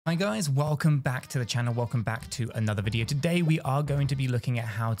Hi guys, welcome back to the channel. Welcome back to another video. Today we are going to be looking at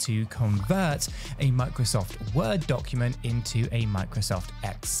how to convert a Microsoft Word document into a Microsoft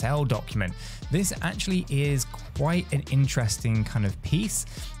Excel document. This actually is quite an interesting kind of piece.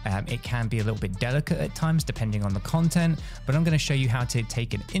 It can be a little bit delicate at times depending on the content, but I'm going to show you how to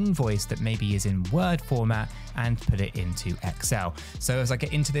take an invoice that maybe is in Word format and put it into Excel. So as I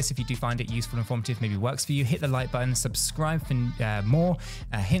get into this, if you do find it useful, informative, maybe works for you, hit the like button, subscribe for more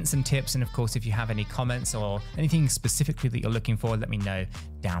hints and tips. And of course, if you have any comments or anything specifically that you're looking for, let me know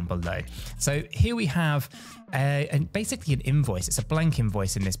down below. So here we have basically an invoice. It's a blank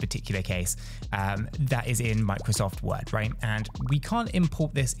invoice in this particular case that is in Microsoft Word, right? And we can't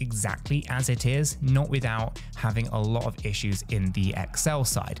import this exactly as it is, not without having a lot of issues in the Excel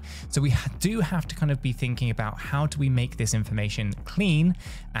side. So we do have to kind of be thinking about how do we make this information clean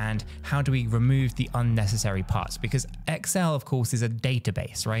and how do we remove the unnecessary parts, because Excel of course is a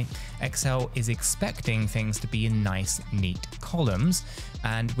database, right? Excel is expecting things to be in nice, neat columns.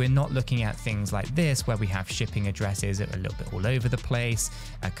 And we're not looking at things like this where we have shipping addresses a little bit all over the place,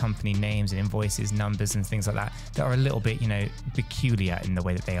 company names and invoices, numbers and things like that are a little bit, peculiar in the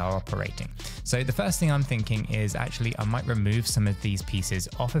way that they are operating. So the first thing I'm thinking is actually I might remove some of these pieces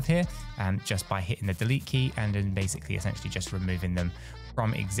off of here just by hitting the delete key and then basically essentially just removing them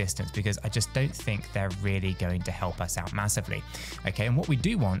from existence, because I just don't think they're really going to help us out massively. Okay, and what we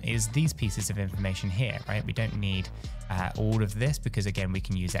do want is these pieces of information here, right? We don't need all of this because again, we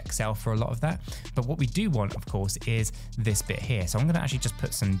can use Excel for a lot of that. But what we do want, of course, is this bit here. So I'm going to actually just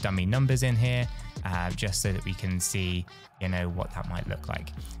put some dummy numbers in here just so that we can see, what that might look like.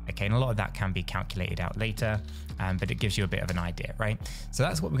 Okay, and a lot of that can be calculated out later, but it gives you a bit of an idea, right? So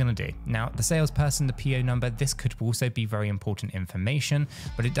that's what we're going to do. Now, the salesperson, the PO number, this could also be very important information,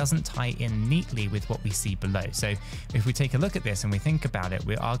 but it doesn't tie in neatly with what we see below. So if we take a look at this and we think about it,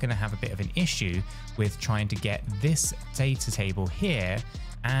 we are going to have a bit of an issue with trying to get this data table here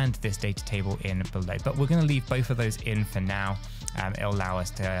and this data table in below, but we're going to leave both of those in for now. It'll allow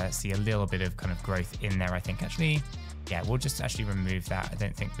us to see a little bit of kind of growth in there, I think. Actually, yeah, we'll just actually remove that. I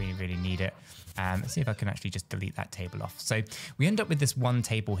don't think we really need it. Let's see if I can actually just delete that table off. So we end up with this one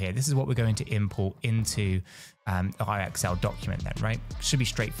table here. This is what we're going to import into our Excel document then, right? Should be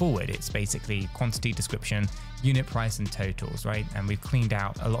straightforward. It's basically quantity, description, unit price and totals, right? And we've cleaned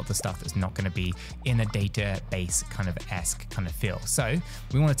out a lot of the stuff that's not going to be in a database kind of esque kind of feel. So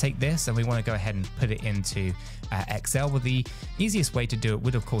we want to take this and we want to go ahead and put it into Excel. Well, the easiest way to do it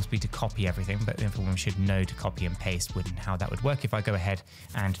would of course be to copy everything, but everyone should know to copy and paste and how that would work. If I go ahead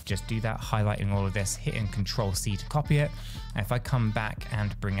and just do that, highlighting all of this, hitting Control-C to copy it. If I come back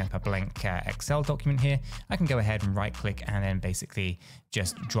and bring up a blank Excel document here, I can go ahead and right click and then basically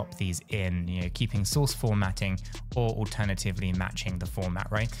just drop these in, keeping source formatting or alternatively matching the format,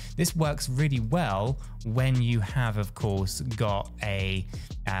 right? This works really well when you have, of course, got a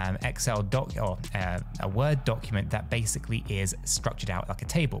Excel doc or a Word document that basically is structured out like a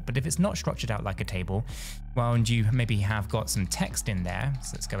table. But if it's not structured out like a table, well, and you maybe have got some text in there,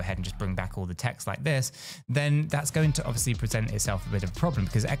 so let's go ahead and just bring back all the text like this, then that's going to obviously present itself a bit of a problem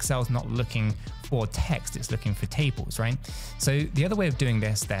because Excel's not looking for text, it's looking for tables, right? So the other way of doing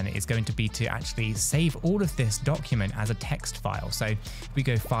this then is going to be to actually save all of this document as a text file. So if we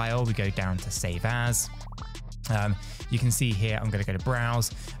go File, we go down to Save As. You can see here, I'm going to go to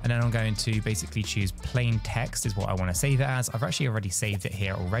Browse, and then I'm going to basically choose plain text is what I want to save it as. I've actually already saved it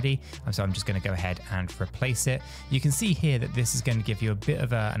here already, so I'm just going to go ahead and replace it. You can see here that this is going to give you a bit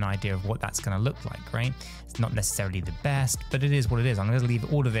of an idea of what that's going to look like, right? It's not necessarily the best, but it is what it is. I'm going to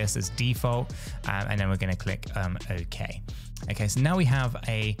leave all of this as default, and then we're going to click OK. Okay, so now we have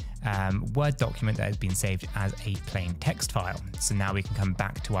a Word document that has been saved as a plain text file. So now we can come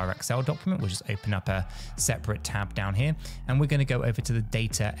back to our Excel document. We'll just open up a separate tab down here, and we're going to go over to the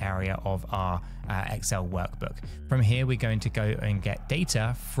data area of our Excel workbook. From here, we're going to go and get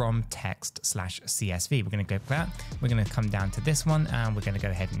data from text/CSV. We're going to go for that. We're going to come down to this one, and we're going to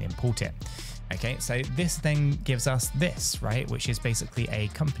go ahead and import it. Okay, so this then gives us this, right, which is basically a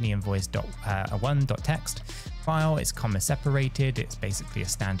company invoice.1.txt file. It's comma separated. It's basically a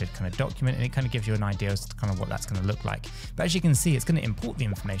standard kind of document, and it kind of gives you an idea as to kind of what that's going to look like. But as you can see, it's going to import the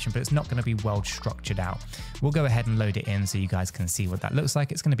information, but it's not going to be well structured out. We'll go ahead and load it in so you guys can see what that looks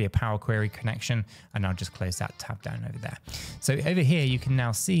like. It's going to be a Power Query connection, and I'll just close that tab down over there. So over here, you can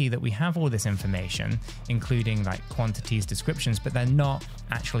now see that we have all this information, including like quantities, descriptions, but they're not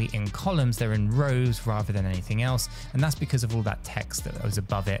actually in columns. They're in rows rather than anything else. And that's because of all that text that was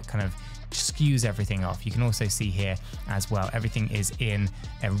above it kind of skews everything off. You can also see here as well, everything is in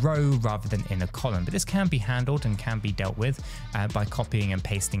a row rather than in a column, but this can be handled and can be dealt with by copying and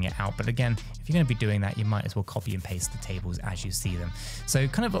pasting it out. But again, if you're going to be doing that, you might as well copy and paste the tables as you see them. So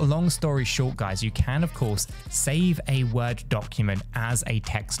kind of a long story short, guys, you can of course save a Word document as a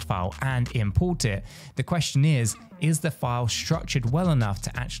text file and import it. The question is the file structured well enough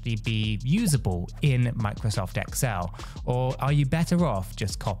to actually be usable in Microsoft Excel, or are you better off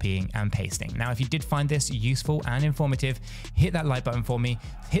just copying and pasting? Now, if you did find this useful and informative, hit that like button for me,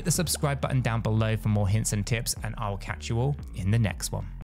 hit the subscribe button down below for more hints and tips, and I'll catch you all in the next one.